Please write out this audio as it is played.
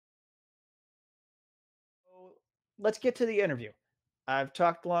let's get to the interview. I've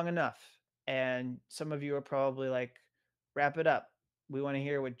talked long enough, and some of you are probably like, wrap it up. We want to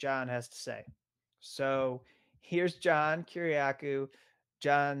hear what John has to say. So here's John Kiriakou.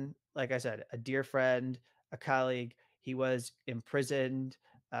 John, like I said, a dear friend, a colleague. He was imprisoned.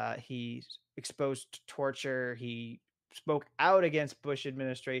 He exposed to torture. He spoke out against Bush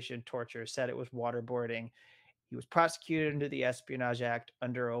administration torture, said it was waterboarding. He was prosecuted under the Espionage Act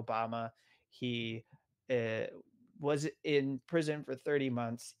under Obama. He uh, was in prison for 30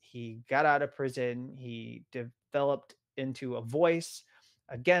 months. He got out of prison. He developed into a voice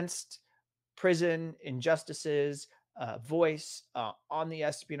against prison injustices, a voice on the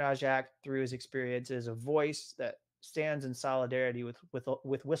Espionage Act through his experiences, a voice that stands in solidarity with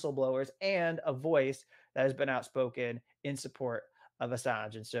whistleblowers, and a voice that has been outspoken in support of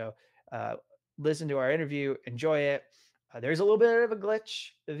Assange. And so, listen to our interview, enjoy it. There's a little bit of a glitch.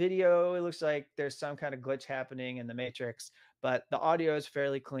 The video, it looks like there's some kind of glitch happening in the matrix, but the audio is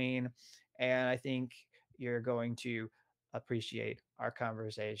fairly clean. And I think you're going to appreciate our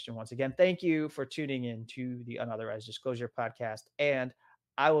conversation. Once again, thank you for tuning in to the Unauthorized Disclosure podcast. And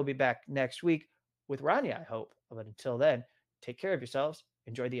I will be back next week with Rania, I hope. But until then, take care of yourselves.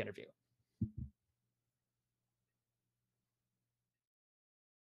 Enjoy the interview.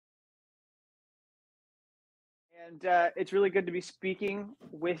 And it's really good to be speaking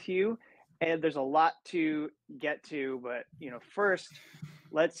with you. And there's a lot to get to, but first,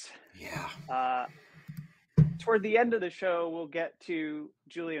 let's. Toward the end of the show, we'll get to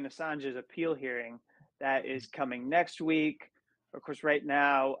Julian Assange's appeal hearing that is coming next week. Of course, right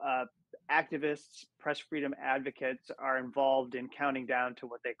now, activists, press freedom advocates are involved in counting down to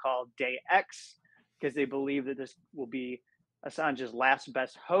what they call Day X, because they believe that this will be Assange's last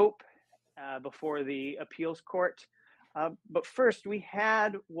best hope before the appeals court. But first, we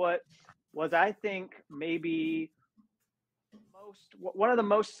had what was, I think, maybe one of the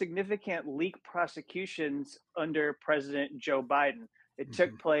most significant leak prosecutions under President Joe Biden. It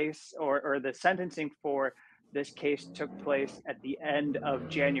took place, or the sentencing for this case took place at the end of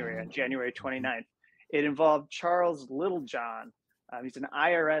January, on January 29th. It involved Charles Littlejohn. He's an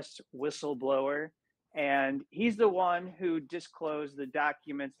IRS whistleblower, and he's the one who disclosed the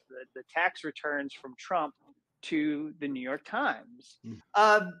documents, the tax returns from Trump to the New York Times.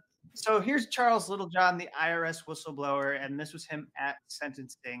 So here's Charles Littlejohn, the IRS whistleblower, and this was him at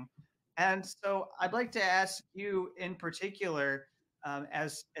sentencing. And so I'd like to ask you in particular,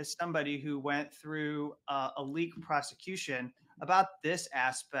 as somebody who went through a leak prosecution, about this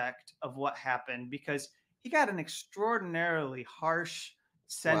aspect of what happened, because he got an extraordinarily harsh Wow.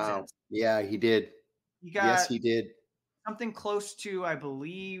 sentence. Yeah, he did. Yes, he did. Something close to, I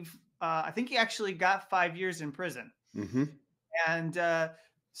believe, I think he actually got 5 years in prison. And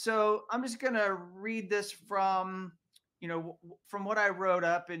so I'm just going to read this from what I wrote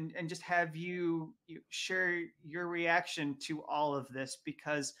up, and just have you share your reaction to all of this,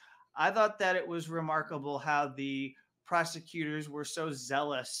 because I thought that it was remarkable how the prosecutors were so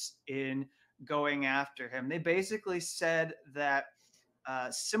zealous in going after him. They basically said that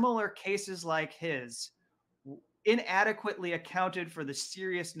similar cases like his inadequately accounted for the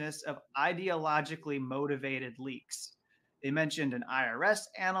seriousness of ideologically motivated leaks. They mentioned an IRS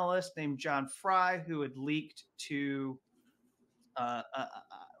analyst named John Fry, who had leaked to,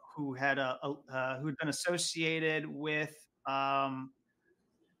 who'd been associated with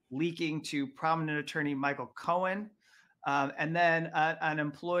leaking to prominent attorney Michael Cohen, and then an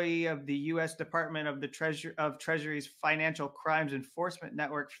employee of the U.S. Department of the Treasury's Financial Crimes Enforcement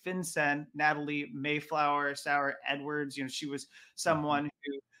Network, FinCEN, Natalie Mayflower Sauer Edwards. She was someone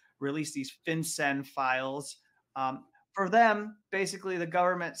who released these FinCEN files. For them, basically, the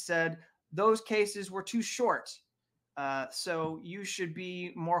government said those cases were too short. So you should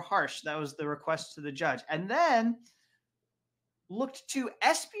be more harsh. That was the request to the judge. And then looked to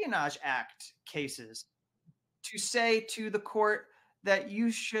Espionage Act cases to say to the court that you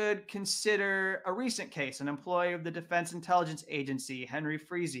should consider a recent case. An employee of the Defense Intelligence Agency, Henry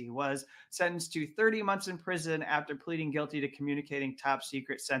Freese, was sentenced to 30 months in prison after pleading guilty to communicating top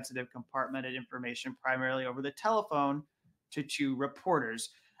secret, sensitive, compartmented information, primarily over the telephone, to two reporters.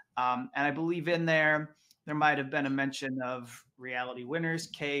 And I believe in there might have been a mention of Reality Winners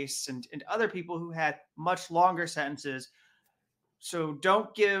case and other people who had much longer sentences. So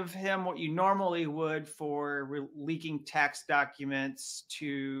don't give him what you normally would for leaking tax documents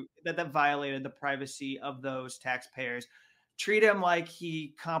that violated the privacy of those taxpayers. Treat him like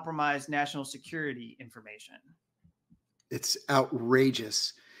he compromised national security information. It's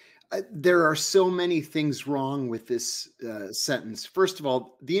outrageous. There are so many things wrong with this sentence. First of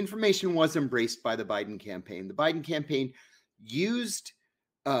all, the information was embraced by the Biden campaign. The Biden campaign used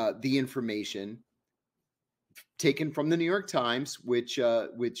the information taken from the New York Times, which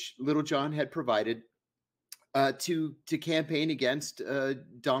Littlejohn had provided to campaign against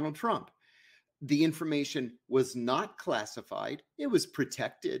Donald Trump. The information was not classified. It was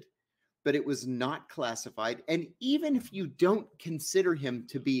protected, but it was not classified. And even if you don't consider him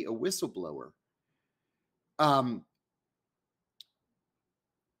to be a whistleblower, the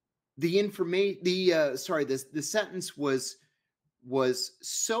sentence was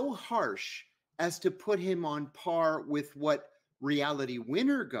so harsh as to put him on par with what Reality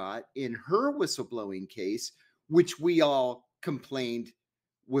Winner got in her whistleblowing case, which we all complained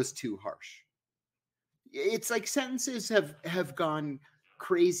was too harsh. It's like sentences have gone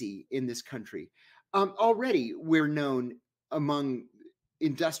crazy in this country. Already, we're known among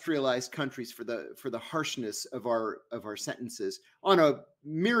industrialized countries for the harshness of our sentences on a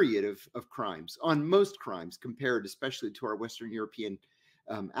myriad of crimes, on most crimes, compared especially to our Western European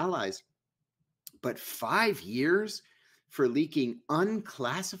allies. But 5 years for leaking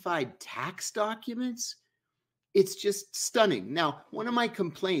unclassified tax documents? It's just stunning. Now, one of my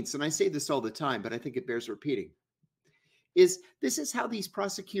complaints, and I say this all the time, but I think it bears repeating, is this is how these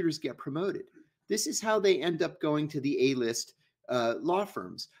prosecutors get promoted. This is how they end up going to the A-list law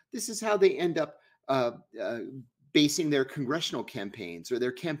firms. This is how they end up basing their congressional campaigns or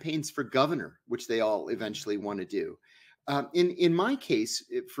their campaigns for governor, which they all eventually want to do. In my case,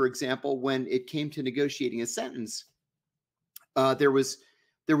 for example, when it came to negotiating a sentence, there was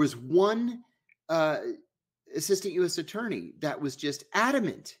one assistant U.S. attorney that was just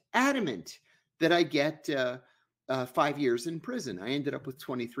adamant that I get 5 years in prison. I ended up with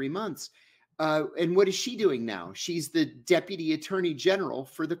 23 months. And what is she doing now? She's the deputy attorney general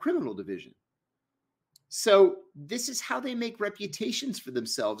for the criminal division. So this is how they make reputations for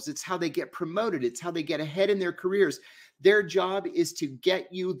themselves. It's how they get promoted. It's how they get ahead in their careers. Their job is to get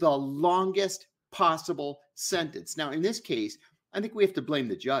you the longest possible sentence. Now, in this case, I think we have to blame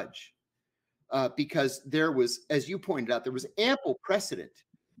the judge because there was, as you pointed out, there was ample precedent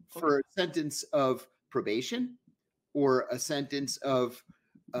for a sentence of probation or a sentence of,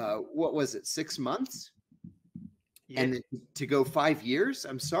 what was it, 6 months? Yeah. And to go 5 years,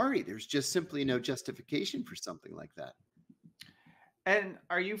 I'm sorry, there's just simply no justification for something like that. And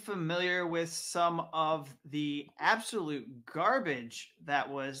are you familiar with some of the absolute garbage that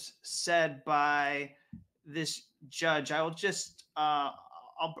was said by this judge? I will just,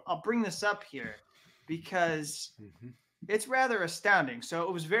 I'll bring this up here because it's rather astounding. So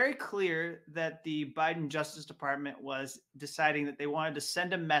it was very clear that the Biden Justice Department was deciding that they wanted to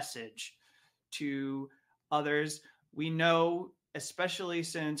send a message to others. We know, especially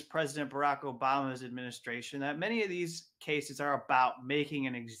since President Barack Obama's administration, that many of these cases are about making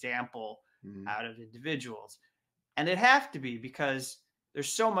an example out of individuals. And it have to be because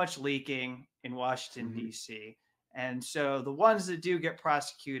there's so much leaking in Washington, D.C. And so the ones that do get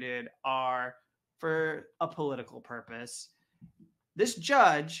prosecuted are for a political purpose. This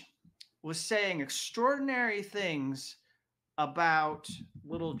judge was saying extraordinary things about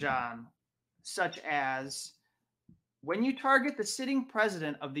Littlejohn, such as, when you target the sitting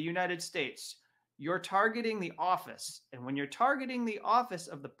president of the United States, you're targeting the office. And when you're targeting the office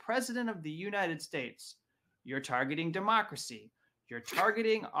of the president of the United States, you're targeting democracy. You're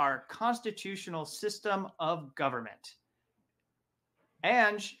targeting our constitutional system of government.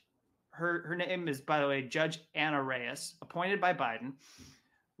 And her name is, by the way, Judge Anna Reyes, appointed by Biden.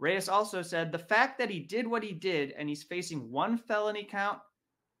 Reyes also said, the fact that he did what he did and he's facing one felony count,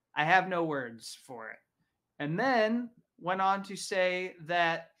 I have no words for it. And then went on to say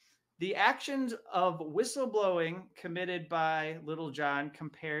that the actions of whistleblowing committed by Littlejohn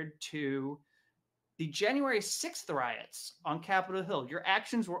compared to the January 6th riots on Capitol Hill, your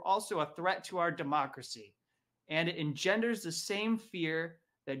actions were also a threat to our democracy. And it engenders the same fear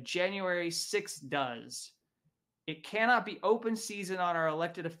that January 6th does. It cannot be open season on our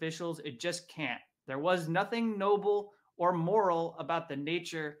elected officials. It just can't. There was nothing noble or moral about the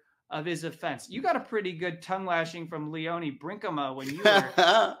nature of his offense. You got a pretty good tongue lashing from Leonie Brinkema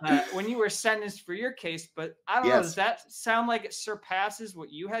when you were sentenced for your case, but I don't know, does that sound like it surpasses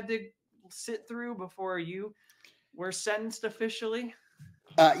what you had to sit through before you were sentenced officially?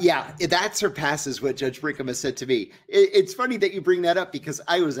 Yeah, that surpasses what Judge Brinkema said to me. It's funny that you bring that up because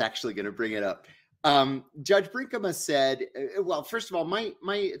I was actually going to bring it up. Judge Brinkema said, well, first of all,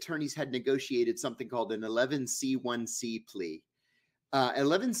 my attorneys had negotiated something called an 11C1C plea.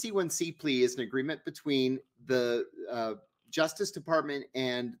 11C1C plea is an agreement between the Justice Department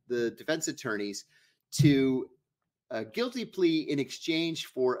and the defense attorneys to a guilty plea in exchange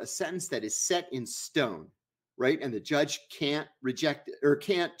for a sentence that is set in stone, right? And the judge can't reject it or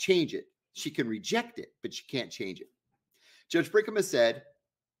can't change it. She can reject it, but she can't change it. Judge Brinkema said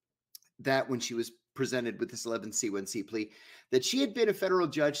that when she was presented with this 11C1C plea, that she had been a federal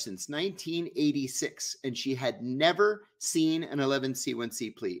judge since 1986 and she had never seen an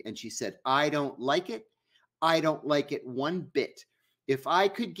 11C1C plea. And she said, I don't like it. I don't like it one bit. If I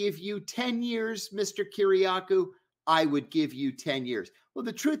could give you 10 years, Mr. Kiriakou, I would give you 10 years. Well,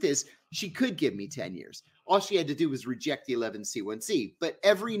 the truth is, she could give me 10 years. All she had to do was reject the 11C1C. But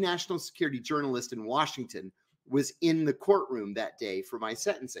every national security journalist in Washington was in the courtroom that day for my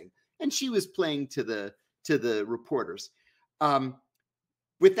sentencing, and she was playing to the reporters.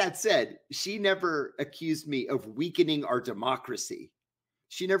 With that said, she never accused me of weakening our democracy.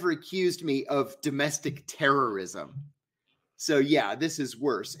 She never accused me of domestic terrorism. So yeah, this is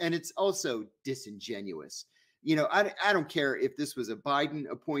worse. And it's also disingenuous. You know, I don't care if this was a Biden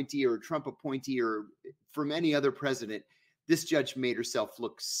appointee or a Trump appointee or from any other president. This judge made herself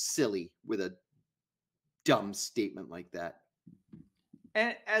look silly with a dumb statement like that.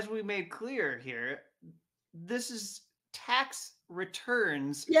 And as we made clear here, this is tax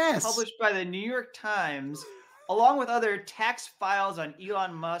returns published by the New York Times, along with other tax files on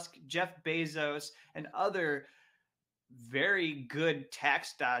Elon Musk, Jeff Bezos, and other very good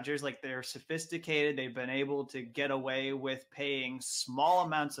tax dodgers. Like, they're sophisticated. They've been able to get away with paying small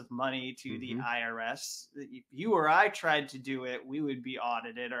amounts of money to the IRS. If you or I tried to do it, we would be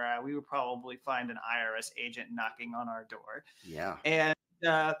audited, or we would probably find an IRS agent knocking on our door. Yeah. And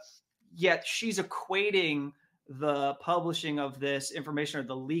yet she's equating the publishing of this information or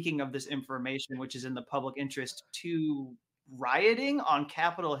the leaking of this information, which is in the public interest, to rioting on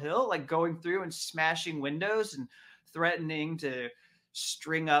Capitol Hill, like going through and smashing windows and threatening to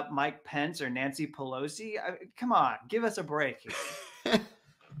string up Mike Pence or Nancy Pelosi. Come on, give us a break here.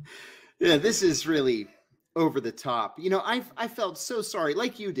 Yeah, this is really over the top. You know, I felt so sorry,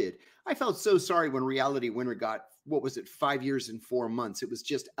 like you did. I felt so sorry when Reality Winner got, what was it, 5 years and 4 months. It was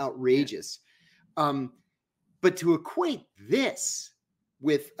just outrageous. Yeah. But to equate this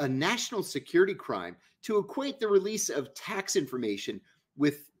with a national security crime, to equate the release of tax information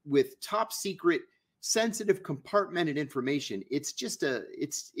with top secret, sensitive, compartmented information, it's just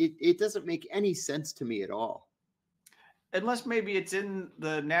it doesn't make any sense to me at all. Unless maybe it's in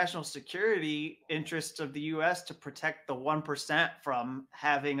the national security interests of the U.S. to protect the 1% from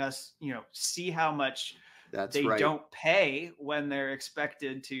having us, you know, see how much they don't pay when they're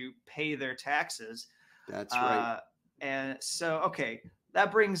expected to pay their taxes. That's right. And so, okay,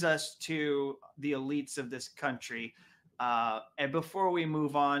 that brings us to the elites of this country. And before we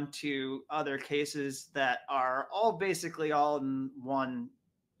move on to other cases that are all basically all in one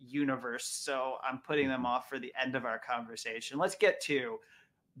universe, so I'm putting them off for the end of our conversation, let's get to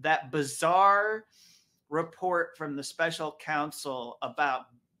that bizarre report from the special counsel about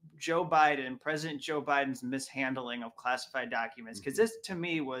Joe Biden, President Joe Biden's mishandling of classified documents, because this to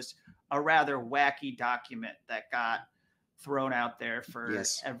me was a rather wacky document that got thrown out there for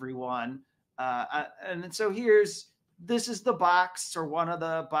everyone. And so this is the box, or one of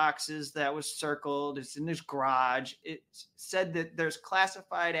the boxes that was circled. It's in his garage. It said that there's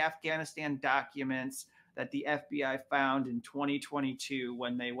classified Afghanistan documents that the FBI found in 2022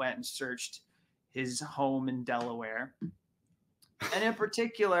 when they went and searched his home in Delaware. And in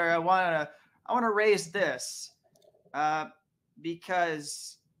particular, I want to raise this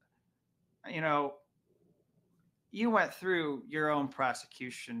because, you know, you went through your own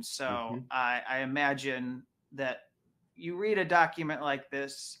prosecution, so I imagine that you read a document like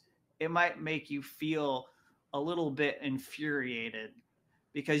this, it might make you feel a little bit infuriated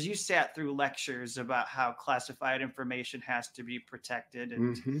because you sat through lectures about how classified information has to be protected.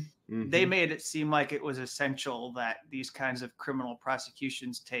 And they made it seem like it was essential that these kinds of criminal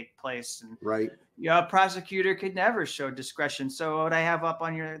prosecutions take place. And a prosecutor could never show discretion. So what I have up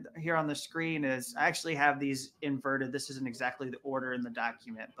on here on the screen is, I actually have these inverted. This isn't exactly the order in the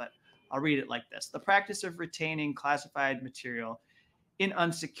document, but I'll read it like this. The practice of retaining classified material in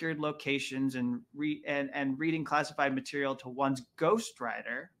unsecured locations and reading classified material to one's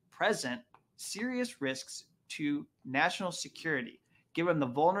ghostwriter present serious risks to national security, given the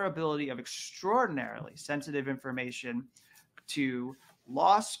vulnerability of extraordinarily sensitive information to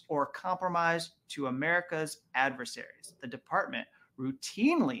loss or compromise to America's adversaries. The department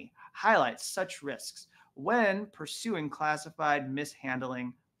routinely highlights such risks when pursuing classified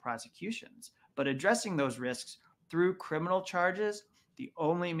mishandling prosecutions, but addressing those risks through criminal charges, the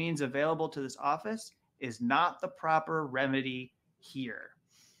only means available to this office, is not the proper remedy here.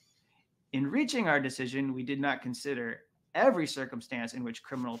 In reaching our decision, we did not consider every circumstance in which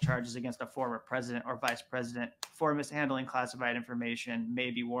criminal charges against a former president or vice president for mishandling classified information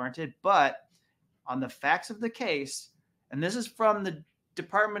may be warranted, but on the facts of the case, and this is from the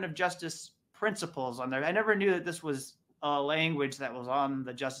Department of Justice principles on there. I never knew that this was a language that was on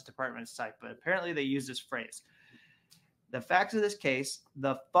the Justice Department's site, but apparently they use this phrase. The facts of this case,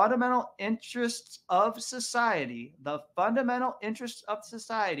 the fundamental interests of society,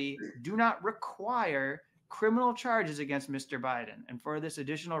 do not require criminal charges against Mr. Biden. And for this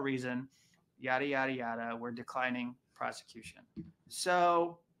additional reason, yada, yada, yada, we're declining prosecution.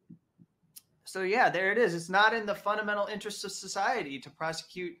 So yeah, there it is. It's not in the fundamental interests of society to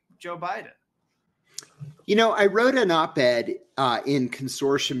prosecute Joe Biden. You know, I wrote an op-ed in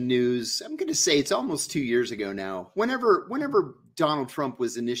Consortium News. I'm going to say it's almost 2 years ago now. Whenever Donald Trump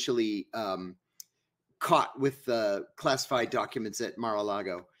was initially caught with classified documents at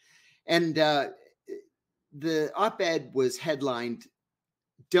Mar-a-Lago, and the op-ed was headlined,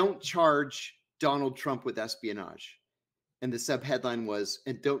 "Don't charge Donald Trump with espionage," and the subheadline was,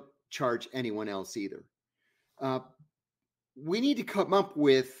 "And don't charge anyone else either." We need to come up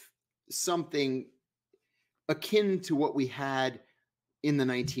with something akin to what we had in the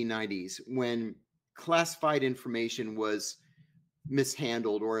 1990s when classified information was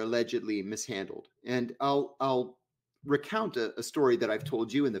mishandled or allegedly mishandled. And I'll recount a story that I've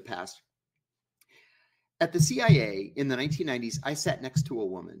told you in the past. At the CIA in the 1990s, I sat next to a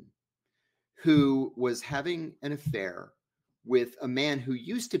woman who was having an affair with a man who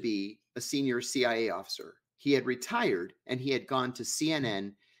used to be a senior CIA officer. He had retired and he had gone to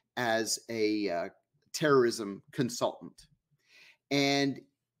CNN as a terrorism consultant. And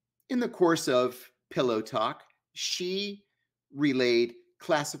in the course of pillow talk, she relayed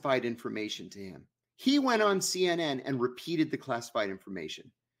classified information to him. He went on CNN and repeated the classified information.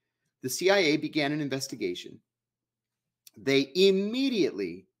 The CIA began an investigation. They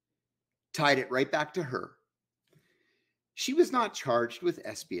immediately tied it right back to her. She was not charged with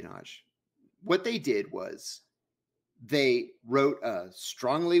espionage. What they did was they wrote a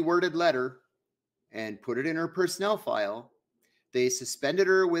strongly worded letter and put it in her personnel file. They suspended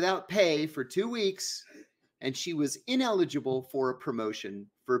her without pay for 2 weeks, and she was ineligible for a promotion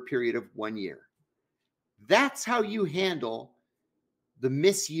for a period of 1 year. That's how you handle the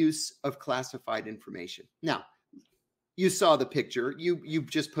misuse of classified information. Now, you saw the picture. You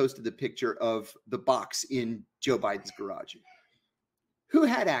just posted the picture of the box in Joe Biden's garage. Who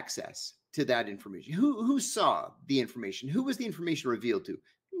had access to that information? Who saw the information? Who was the information revealed to?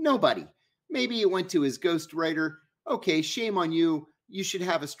 Nobody. Maybe it went to his ghostwriter. Okay, shame on you. You should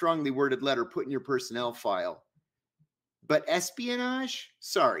have a strongly worded letter put in your personnel file. But espionage?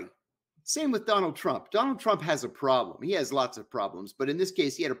 Sorry. Same with Donald Trump. Donald Trump has a problem. He has lots of problems. But in this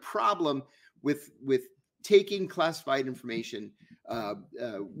case, he had a problem with taking classified information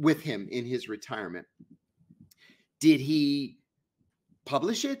with him in his retirement. Did he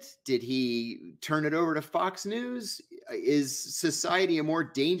publish it? Did he turn it over to Fox News? Is society a more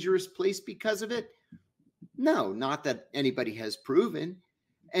dangerous place because of it? No, not that anybody has proven.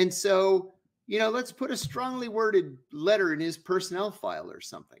 And so, let's put a strongly worded letter in his personnel file or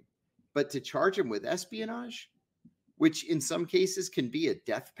something. But to charge him with espionage, which in some cases can be a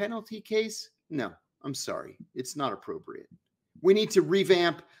death penalty case, no, I'm sorry. It's not appropriate. We need to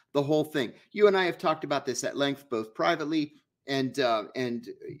revamp the whole thing. You and I have talked about this at length, both privately and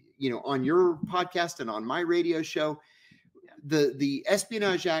on your podcast and on my radio show. The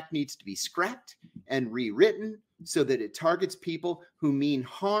Espionage Act needs to be scrapped and rewritten so that it targets people who mean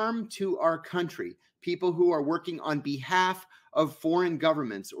harm to our country, people who are working on behalf of foreign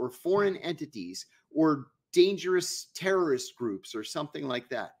governments or foreign entities or dangerous terrorist groups or something like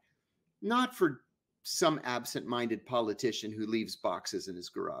that. Not for some absent-minded politician who leaves boxes in his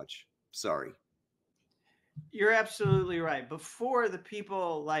garage. Sorry. You're absolutely right. Before, the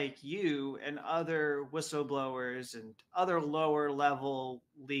people like you and other whistleblowers and other lower level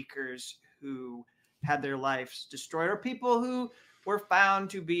leakers who had their lives destroyed, or people who were found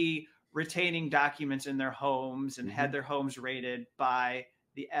to be retaining documents in their homes and had their homes raided by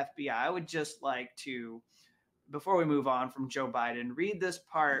the FBI. I would just like to, before we move on from Joe Biden, read this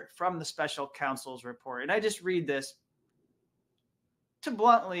part from the special counsel's report. And I just read this to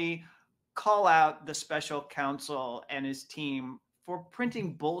bluntly call out the special counsel and his team for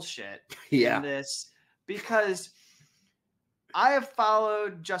printing bullshit in this, because I have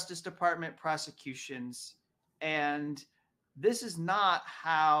followed Justice Department prosecutions, and this is not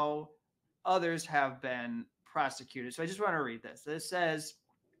how others have been prosecuted. So I just want to read this. It says,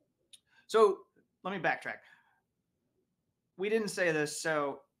 so let me backtrack. We didn't say this,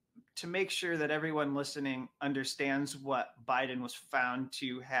 so to make sure that everyone listening understands what Biden was found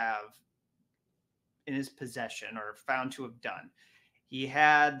to have in his possession or found to have done. He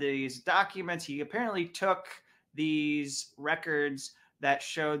had these documents. He apparently took these records that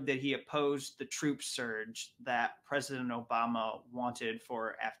showed that he opposed the troop surge that President Obama wanted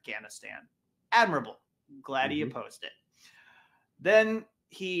for Afghanistan. Admirable. Glad he opposed it. Then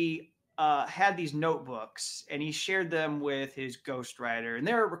he had these notebooks and he shared them with his ghostwriter. And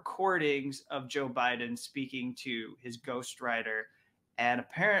there are recordings of Joe Biden speaking to his ghostwriter and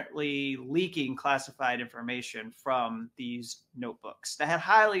apparently leaking classified information from these notebooks that had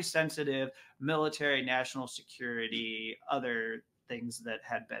highly sensitive military, national security, other things that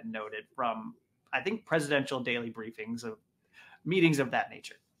had been noted from, I think, presidential daily briefings of meetings of that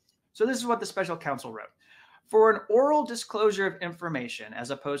nature. So this is what the special counsel wrote. For an oral disclosure of information,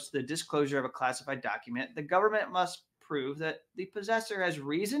 as opposed to the disclosure of a classified document, the government must prove that the possessor has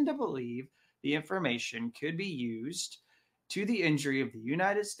reason to believe the information could be used to the injury of the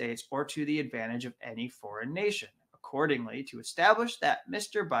United States or to the advantage of any foreign nation. Accordingly, to establish that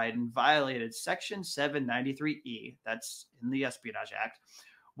Mr. Biden violated Section 793E, that's in the Espionage Act,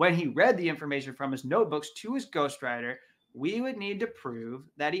 when he read the information from his notebooks to his ghostwriter, we would need to prove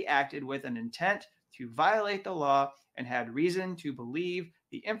that he acted with an intent to violate the law and had reason to believe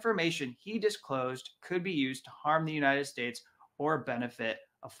the information he disclosed could be used to harm the United States or benefit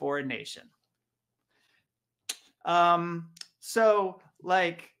a foreign nation. So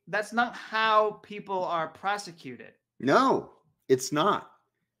like that's not how people are prosecuted. No, it's not.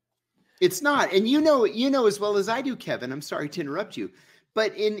 It's not. And you know as well as I do, Kevin, I'm sorry to interrupt you,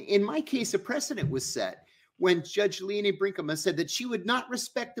 but in my case, a precedent was set when Judge Leonie Brinkema said that she would not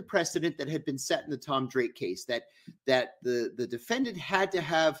respect the precedent that had been set in the Tom Drake case, that the defendant had to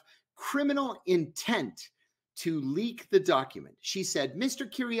have criminal intent to leak the document. She said,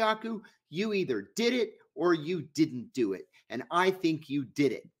 Mr. Kiriakou, you either did it or you didn't do it. And I think you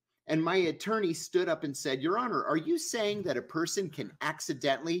did it. And my attorney stood up and said, Your Honor, are you saying that a person can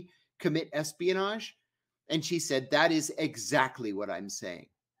accidentally commit espionage? And she said, that is exactly what I'm saying.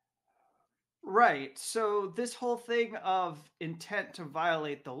 Right. So this whole thing of intent to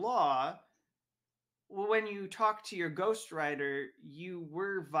violate the law, when you talk to your ghostwriter, you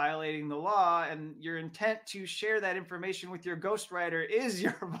were violating the law, and your intent to share that information with your ghostwriter is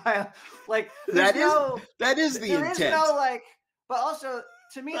your like that is the there intent. Is no like, but also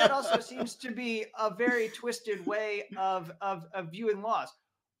to me that also seems to be a very twisted way of viewing laws.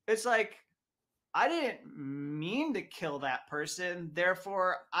 It's like, I didn't mean to kill that person,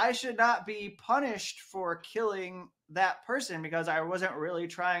 therefore I should not be punished for killing that person because I wasn't really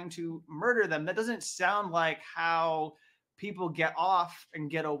trying to murder them. That doesn't sound like how people get off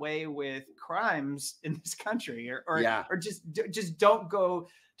and get away with crimes in this country, or just don't go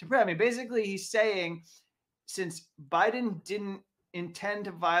to prison. I mean, basically he's saying, since Biden didn't intend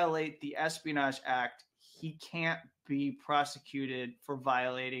to violate the Espionage Act, he can't be prosecuted for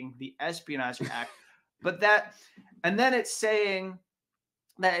violating the Espionage Act. But that, and then it's saying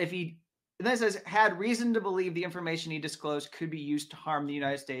that if he, and then it says, had reason to believe the information he disclosed could be used to harm the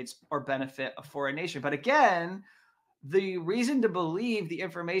United States or benefit a foreign nation. But again, the reason to believe the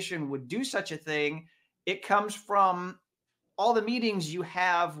information would do such a thing, it comes from all the meetings you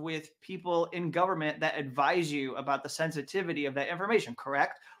have with people in government that advise you about the sensitivity of that information,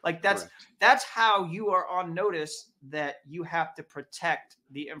 correct? Like that's how you are on notice that you have to protect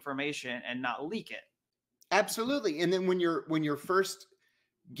the information and not leak it. Absolutely. And then when you're first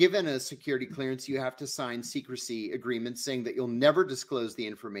given a security clearance, you have to sign secrecy agreements saying that you'll never disclose the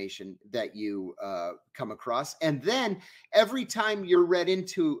information that you come across. And then every time you're read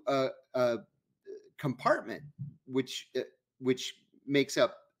into a compartment, which makes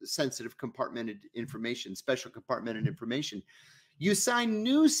up sensitive compartmented information, special compartmented information, you sign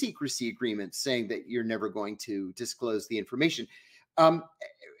new secrecy agreements saying that you're never going to disclose the information. And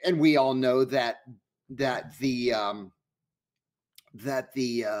we all know that the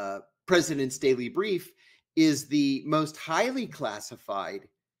President's Daily Brief is the most highly classified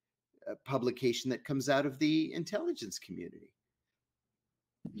publication that comes out of the intelligence community.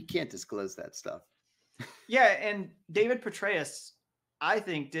 You can't disclose that stuff. Yeah, and David Petraeus, I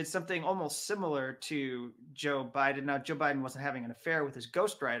think, did something almost similar to Joe Biden. Now, Joe Biden wasn't having an affair with his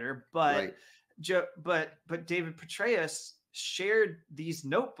ghostwriter, but but David Petraeus shared these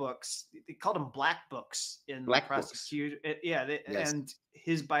notebooks. They called them black books in the prosecution. And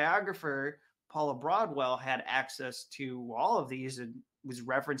his biographer Paula Broadwell had access to all of these and was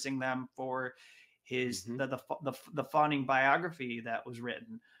referencing them for his the fawning biography that was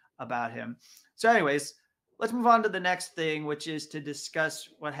written. about him. So, anyways, let's move on to the next thing, which is to discuss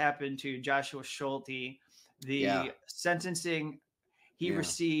what happened to Joshua Schulte, Yeah. the sentencing he Yeah.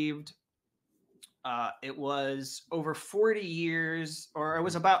 received. It was over 40 years, or it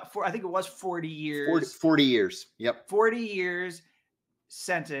was about I think it was 40 years. 40 years. Yep. 40 years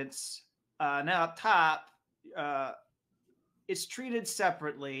sentence. Now, up top, it's treated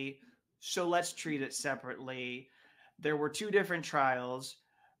separately. So let's treat it separately. There were two different trials.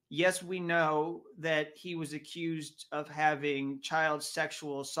 Yes, we know that he was accused of having child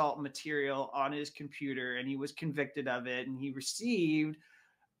sexual assault material on his computer, and he was convicted of it, and he received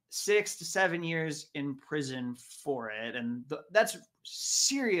 6 to 7 years in prison for it. And that's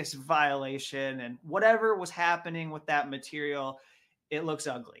serious violation. And whatever was happening with that material, it looks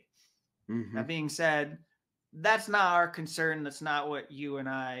ugly. Mm-hmm. That being said, that's not our concern. That's not what you and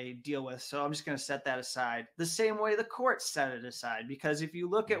I deal with. So I'm just going to set that aside the same way the court set it aside. Because if you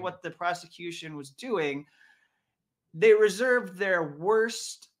look at what the prosecution was doing, they reserved their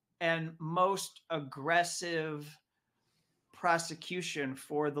worst and most aggressive prosecution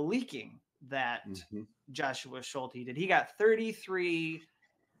for the leaking that Joshua Schulte did. He got 33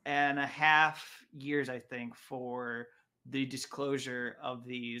 and a half years, I think, for the disclosure of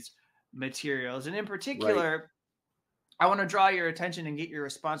these materials. And in particular, I want to draw your attention and get your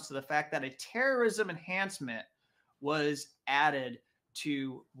response to the fact that a terrorism enhancement was added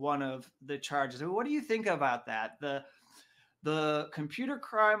to one of the charges. What do you think about that? The computer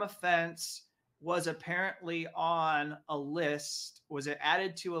crime offense was apparently on a list, was it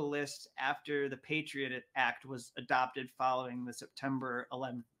added to a list after the Patriot Act was adopted following the September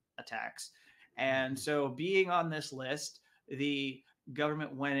 11th attacks. And so being on this list, the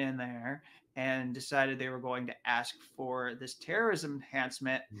government went in there and decided they were going to ask for this terrorism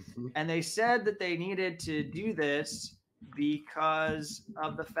enhancement. And they said that they needed to do this because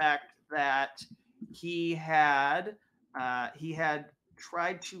of the fact that he had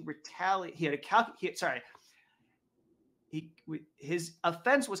tried to retaliate. His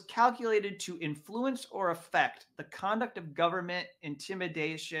offense was calculated to influence or affect the conduct of government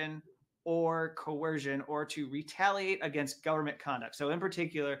intimidation or coercion, or to retaliate against government conduct. So in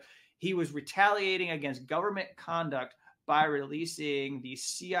particular, he was retaliating against government conduct by releasing the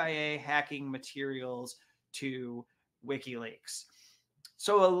CIA hacking materials to WikiLeaks.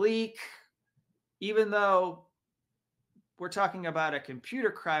 So a leak, even though we're talking about a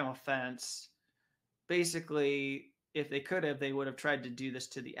computer crime offense, basically, if they could have, they would have tried to do this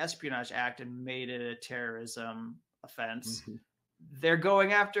to the Espionage Act and made it a terrorism offense. They're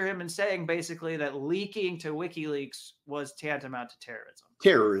going after him and saying basically that leaking to WikiLeaks was tantamount to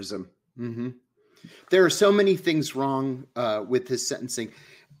terrorism. There are so many things wrong with his sentencing.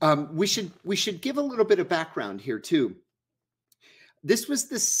 We should give a little bit of background here too. This was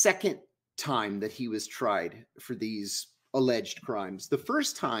the second time that he was tried for these alleged crimes. The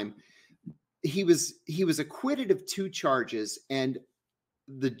first time he was acquitted of 2 charges, and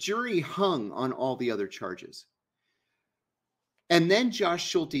the jury hung on all the other charges. And then Josh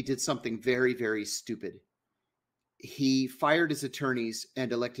Schulte did something very, very stupid. He fired his attorneys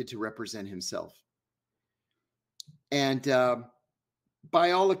and elected to represent himself. And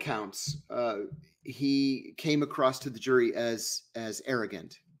by all accounts, he came across to the jury as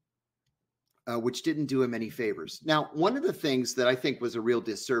arrogant, which didn't do him any favors. Now, one of the things that I think was a real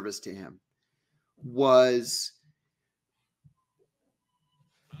disservice to him was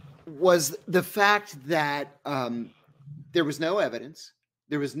the fact that there was no evidence,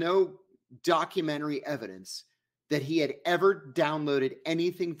 there was no documentary evidence that he had ever downloaded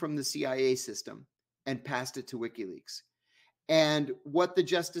anything from the CIA system and passed it to WikiLeaks. And what the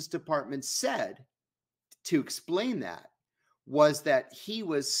Justice Department said to explain that was that he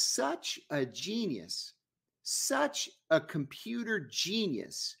was such a genius, such a computer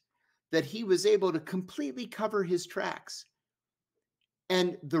genius, that he was able to completely cover his tracks.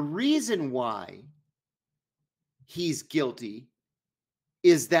 And the reason why he's guilty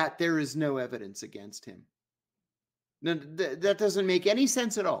is that there is no evidence against him. Now, that doesn't make any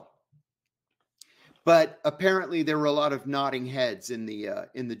sense at all. But apparently there were a lot of nodding heads in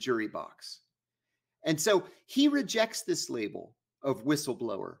the jury box. And so he rejects this label of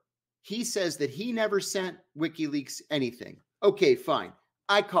whistleblower. He says that he never sent WikiLeaks anything. Okay, fine.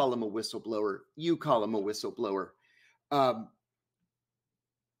 I call him a whistleblower. You call him a whistleblower.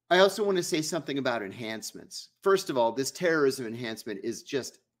 I also want to say something about enhancements. First of all, this terrorism enhancement is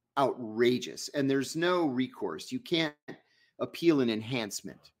just outrageous, and there's no recourse. You can't appeal an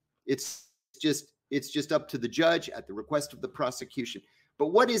enhancement. It's just up to the judge at the request of the prosecution. But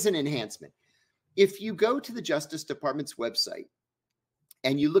what is an enhancement? If you go to the Justice Department's website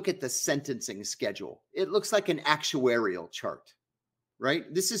and you look at the sentencing schedule, it looks like an actuarial chart, right?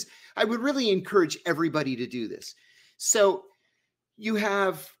 I would really encourage everybody to do this. So you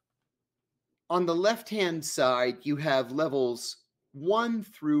have, on the left-hand side, you have levels 1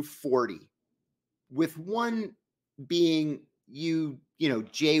 through 40, with 1 being you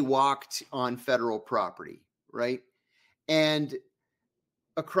jaywalked on federal property, right? And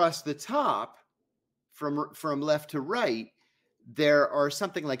across the top, from left to right, there are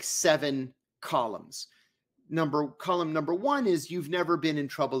something like 7 columns. Column number 1 is you've never been in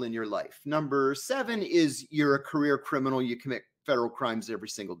trouble in your life. Number 7 is you're a career criminal, you commit federal crimes every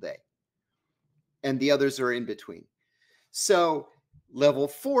single day. And the others are in between. So level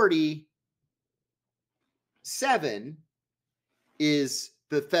 47 is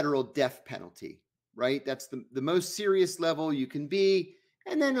the federal death penalty, right? That's the most serious level you can be.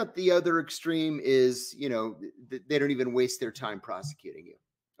 And then at the other extreme is, they don't even waste their time prosecuting you.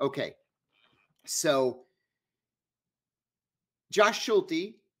 Okay. So Josh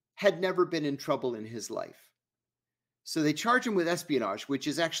Schulte had never been in trouble in his life. So they charge him with espionage, which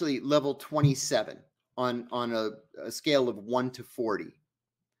is actually level 27 on a scale of 1 to 40.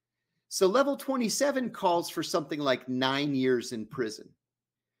 So level 27 calls for something like 9 years in prison.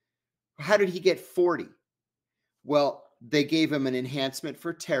 How did he get 40? Well, they gave him an enhancement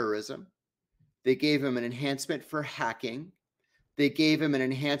for terrorism. They gave him an enhancement for hacking. They gave him an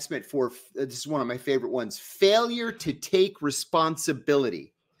enhancement for, this is one of my favorite ones, failure to take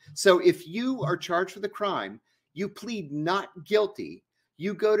responsibility. So if you are charged with a crime, you plead not guilty,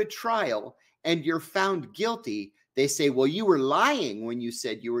 you go to trial, and you're found guilty, they say, well, you were lying when you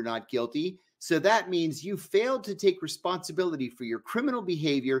said you were not guilty. So that means you failed to take responsibility for your criminal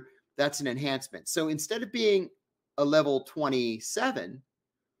behavior. That's an enhancement. So instead of being a level 27,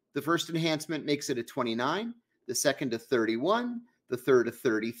 the first enhancement makes it a 29, the second a 31, the third a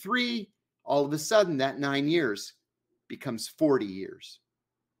 33. All of a sudden, that 9 years becomes 40 years.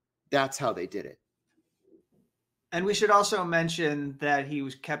 That's how they did it. And we should also mention that he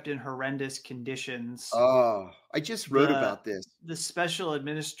was kept in horrendous conditions. Oh, I just wrote about this. The special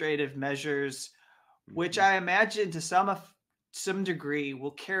administrative measures, which I imagine to some degree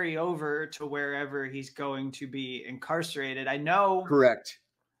will carry over to wherever he's going to be incarcerated. I know. Correct.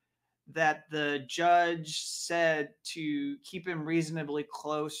 That the judge said to keep him reasonably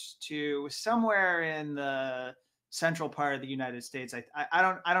close to somewhere in the central part of the United States. I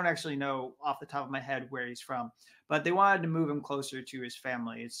don't actually know off the top of my head where he's from, but they wanted to move him closer to his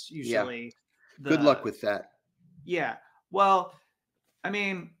family. It's usually good luck with that. Yeah. Well, I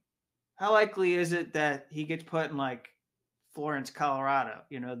mean, how likely is it that he gets put in like Florence, Colorado?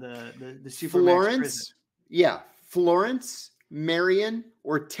 The Supermax prison. Yeah, Florence, Marion,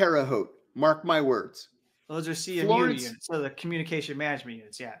 or Terre Haute. Mark my words. Those are CMU units, so the communication management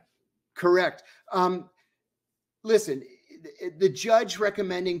units. Yeah, correct. Listen, the judge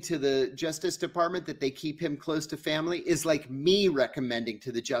recommending to the Justice Department that they keep him close to family is like me recommending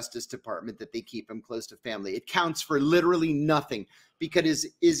to the Justice Department that they keep him close to family. It counts for literally nothing because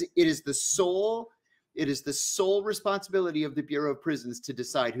it is the sole responsibility of the Bureau of Prisons to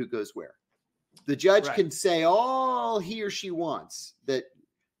decide who goes where. The judge can say all he or she wants, that,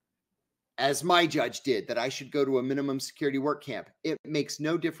 as my judge did, that I should go to a minimum security work camp. It makes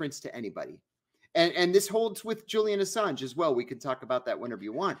no difference to anybody. And this holds with Julian Assange as well. We can talk about that whenever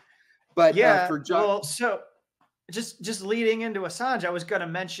you want. But so just leading into Assange, I was going to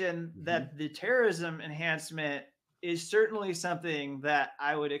mention that the terrorism enhancement is certainly something that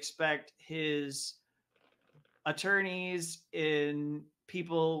I would expect his attorneys and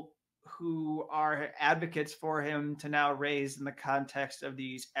people who are advocates for him to now raise in the context of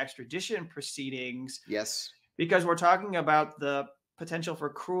these extradition proceedings. Yes. Because we're talking about the potential for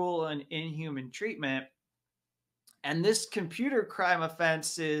cruel and inhuman treatment. And this computer crime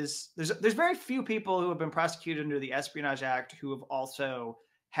offense there's very few people who have been prosecuted under the Espionage Act who have also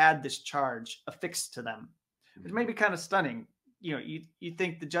had this charge affixed to them, which may be kind of stunning. You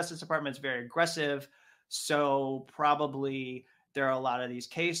think the Justice Department is very aggressive, so probably there are a lot of these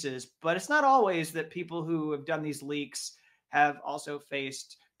cases, but it's not always that people who have done these leaks have also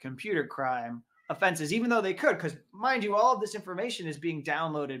faced computer crime offenses, even though they could, because mind you, all of this information is being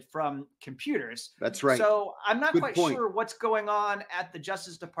downloaded from computers. That's right. So I'm not quite sure what's going on at the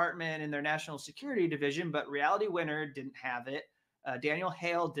Justice Department in their National Security Division, but Reality Winner didn't have it. Daniel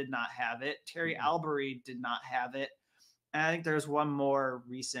Hale did not have it. Terry Albury did not have it. And I think there's one more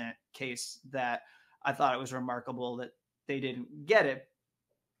recent case that I thought it was remarkable that they didn't get it.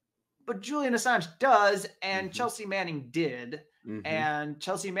 But Julian Assange does, and Chelsea Manning did. And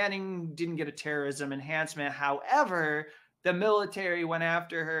Chelsea Manning didn't get a terrorism enhancement. However, the military went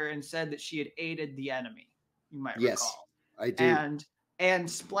after her and said that she had aided the enemy, you might Yes, recall, I do. and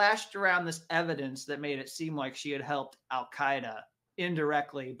splashed around this evidence that made it seem like she had helped Al Qaeda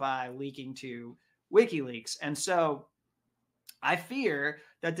indirectly by leaking to WikiLeaks. And so I fear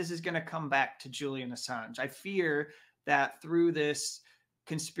that this is going to come back to Julian Assange. I fear that through this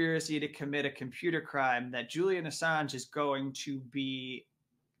conspiracy to commit a computer crime, that Julian Assange is going to be.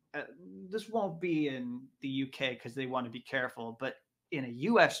 This won't be in the UK because they want to be careful, but in a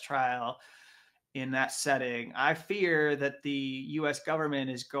US trial, in that setting, I fear that the US government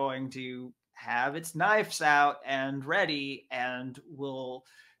is going to have its knives out and ready and will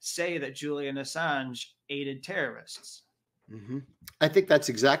say that Julian Assange aided terrorists. Mm-hmm. I think that's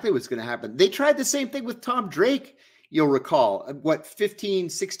exactly what's going to happen. They tried the same thing with Tom Drake, you'll recall, what, 15,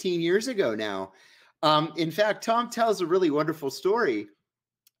 16 years ago now. In fact, Tom tells a really wonderful story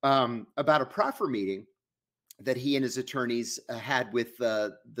about a proffer meeting that he and his attorneys had with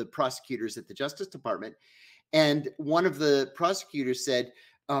the prosecutors at the Justice Department. And one of the prosecutors said,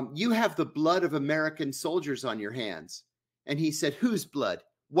 you have the blood of American soldiers on your hands. And he said, whose blood?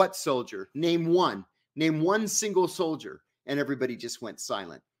 What soldier? Name one. Name one single soldier. And everybody just went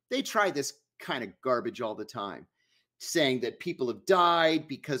silent. They try this kind of garbage all the time, saying that people have died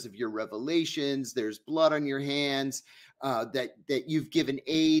because of your revelations. There's blood on your hands. That you've given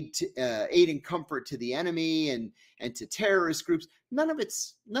aid and comfort to the enemy and to terrorist groups. None of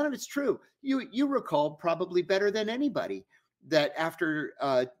it's true. You recall probably better than anybody that after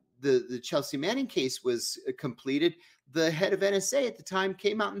the Chelsea Manning case was completed, the head of NSA at the time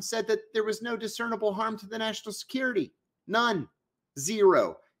came out and said that there was no discernible harm to the national security. None.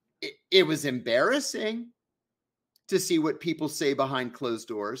 Zero. It was embarrassing to see what people say behind closed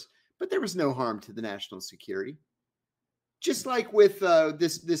doors, but there was no harm to the national security. Just like with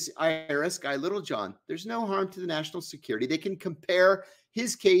this IRS guy, Littlejohn, there's no harm to the national security. They can compare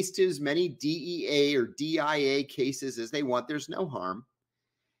his case to as many DEA or DIA cases as they want. There's no harm.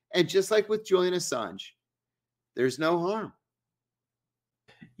 And just like with Julian Assange, there's no harm.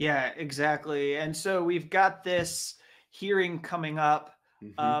 Yeah, exactly. And so we've got this hearing coming up.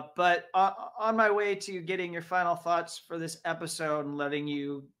 But on my way to getting your final thoughts for this episode and letting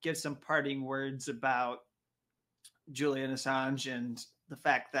you give some parting words about Julian Assange and the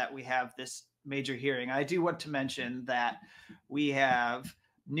fact that we have this major hearing, I do want to mention that we have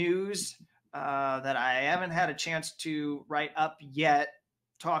news that I haven't had a chance to write up yet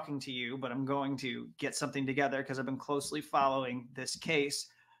talking to you, but I'm going to get something together because I've been closely following this case.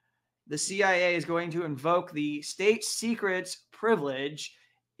 The CIA is going to invoke the state secrets privilege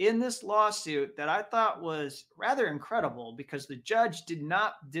in this lawsuit that I thought was rather incredible because the judge did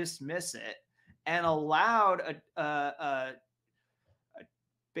not dismiss it and allowed a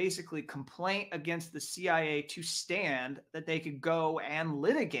basically complaint against the CIA to stand that they could go and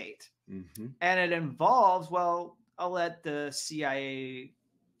litigate. And it involves, well, I'll let the CIA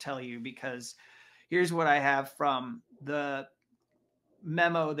tell you because here's what I have from the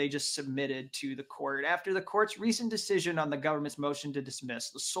memo they just submitted to the court. After the court's recent decision on the government's motion to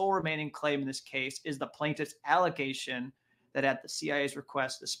dismiss, the sole remaining claim in this case is the plaintiff's allegation that at the CIA's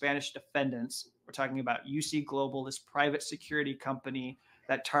request, the Spanish defendants, we're talking about UC Global, this private security company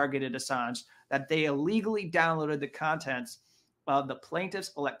that targeted Assange, that they illegally downloaded the contents of the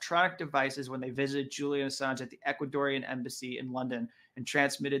plaintiff's electronic devices when they visited Julian Assange at the Ecuadorian embassy in London and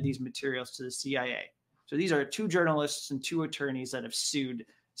transmitted these materials to the CIA. So these are two journalists and two attorneys that have sued,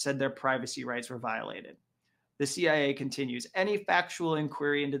 said their privacy rights were violated. The CIA continues, any factual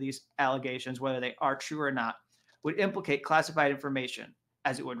inquiry into these allegations, whether they are true or not, would implicate classified information,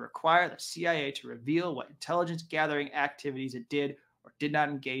 as it would require the CIA to reveal what intelligence gathering activities it did or did not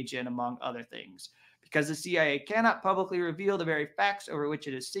engage in, among other things. Because the CIA cannot publicly reveal the very facts over which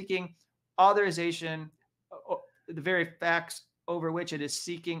it is seeking authorization, the very facts over which it is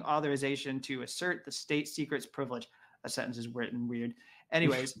seeking authorization to assert the state secrets privilege. That sentence is written weird.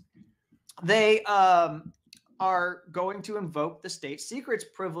 Anyways, they are going to invoke the state secrets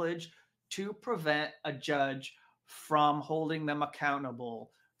privilege to prevent a judge from holding them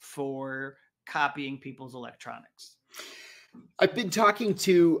accountable for copying people's electronics. I've been talking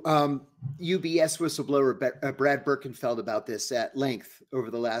to UBS whistleblower Brad Birkenfeld about this at length over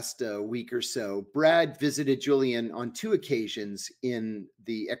the last week or so. Brad visited Julian on 2 occasions in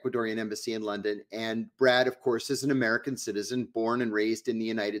the Ecuadorian embassy in London. And Brad, of course, is an American citizen, born and raised in the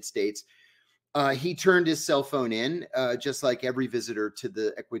United States. He turned his cell phone in, just like every visitor to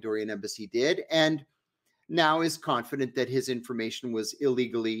the Ecuadorian embassy did, and now is confident that his information was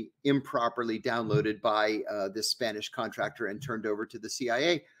illegally, improperly downloaded by this Spanish contractor and turned over to the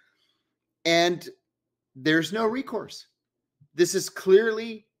CIA. And there's no recourse. This is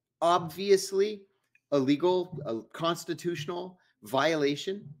clearly, obviously a constitutional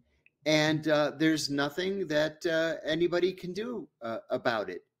violation, and there's nothing that anybody can do about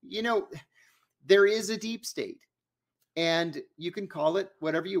it. You know, there is a deep state, and you can call it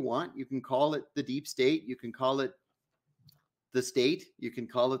whatever you want. You can call it the deep state. You can call it the state. You can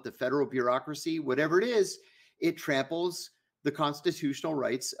call it the federal bureaucracy. Whatever it is, it tramples the constitutional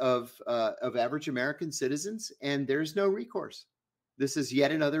rights of average American citizens, and there's no recourse. This is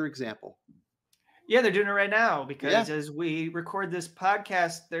yet another example. Yeah, they're doing it right now because Yeah. as we record this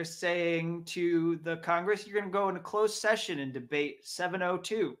podcast, they're saying to the Congress, you're going to go into closed session and debate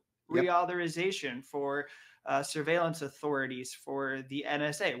 702 Yep. reauthorization for surveillance authorities for the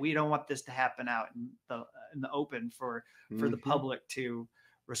NSA. We don't want this to happen out in the open for the public to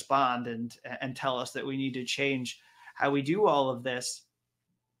respond and tell us that we need to change how we do all of this.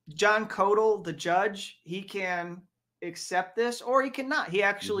 John Kodal, the judge, he can accept this or he cannot. He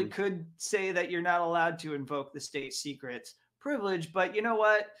actually could say that you're not allowed to invoke the state secrets privilege, but you know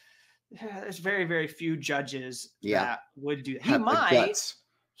what? There's very, very few judges that would do that.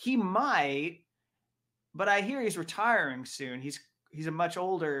 He might, but I hear he's retiring soon. He's a much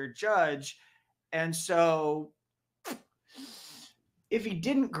older judge. And so if he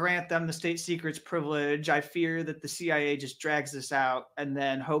didn't grant them the state secrets privilege, I fear that the CIA just drags this out and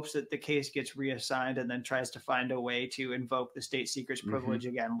then hopes that the case gets reassigned and then tries to find a way to invoke the state secrets privilege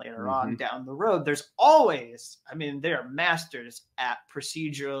again later on down the road. There's always, I mean, they're masters at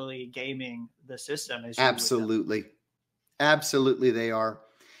procedurally gaming the system. Absolutely. Absolutely, they are.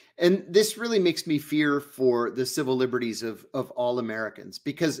 And this really makes me fear for the civil liberties of all Americans,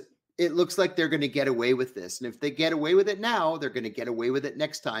 because it looks like they're going to get away with this. And if they get away with it now, they're going to get away with it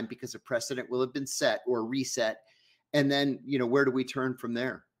next time because a precedent will have been set or reset. And then, you know, where do we turn from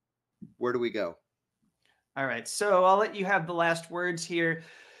there? Where do we go? All right. So I'll let you have the last words here.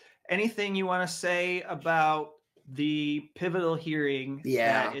 Anything you want to say about the pivotal hearing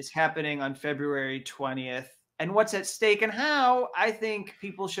that is happening on February 20th and what's at stake and how I think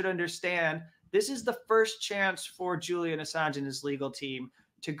people should understand this is the first chance for Julian Assange and his legal team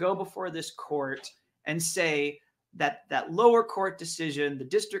to go before this court and say that that lower court decision, the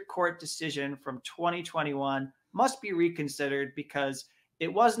district court decision from 2021 must be reconsidered because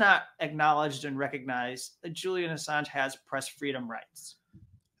it was not acknowledged and recognized that Julian Assange has press freedom rights.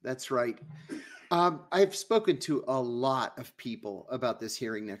 That's right. I've spoken to a lot of people about this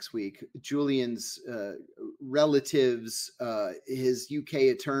hearing next week. Julian's relatives, his UK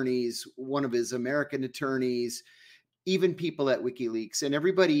attorneys, one of his American attorneys, even people at WikiLeaks, and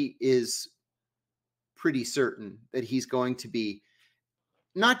everybody is pretty certain that he's going to be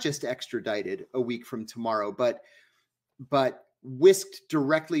not just extradited a week from tomorrow, but whisked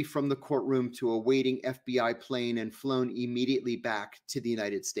directly from the courtroom to a waiting FBI plane and flown immediately back to the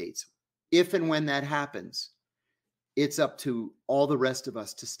United States. If and when that happens, it's up to all the rest of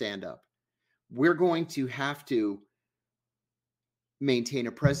us to stand up. We're going to have to maintain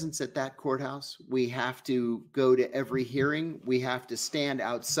a presence at that courthouse. We have to go to every hearing. We have to stand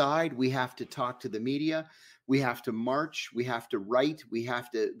outside. We have to talk to the media. We have to march. We have to write. We have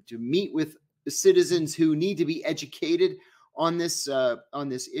to meet with citizens who need to be educated on this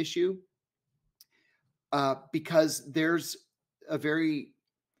issue, because there's a very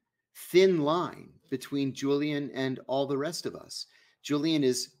thin line between Julian and all the rest of us. Julian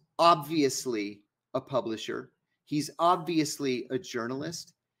is obviously a publisher. He's obviously a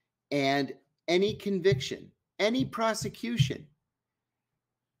journalist, and any conviction, any prosecution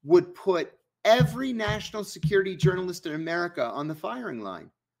would put every national security journalist in America on the firing line.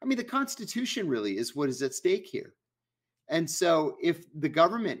 I mean, the Constitution really is what is at stake here. And so if the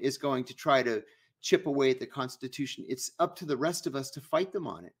government is going to try to chip away at the Constitution, it's up to the rest of us to fight them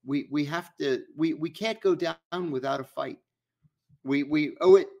on it. We have to, we can't go down without a fight. We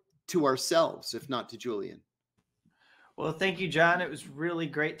owe it to ourselves, if not to Julian. Well, thank you, John. It was really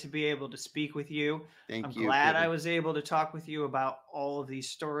great to be able to speak with you. I'm glad I was able to talk with you about all of these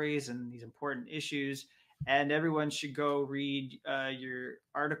stories and these important issues. And everyone should go read your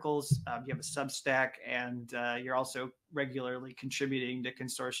articles. You have a Substack, and you're also regularly contributing to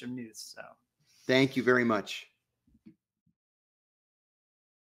Consortium News. So, thank you very much.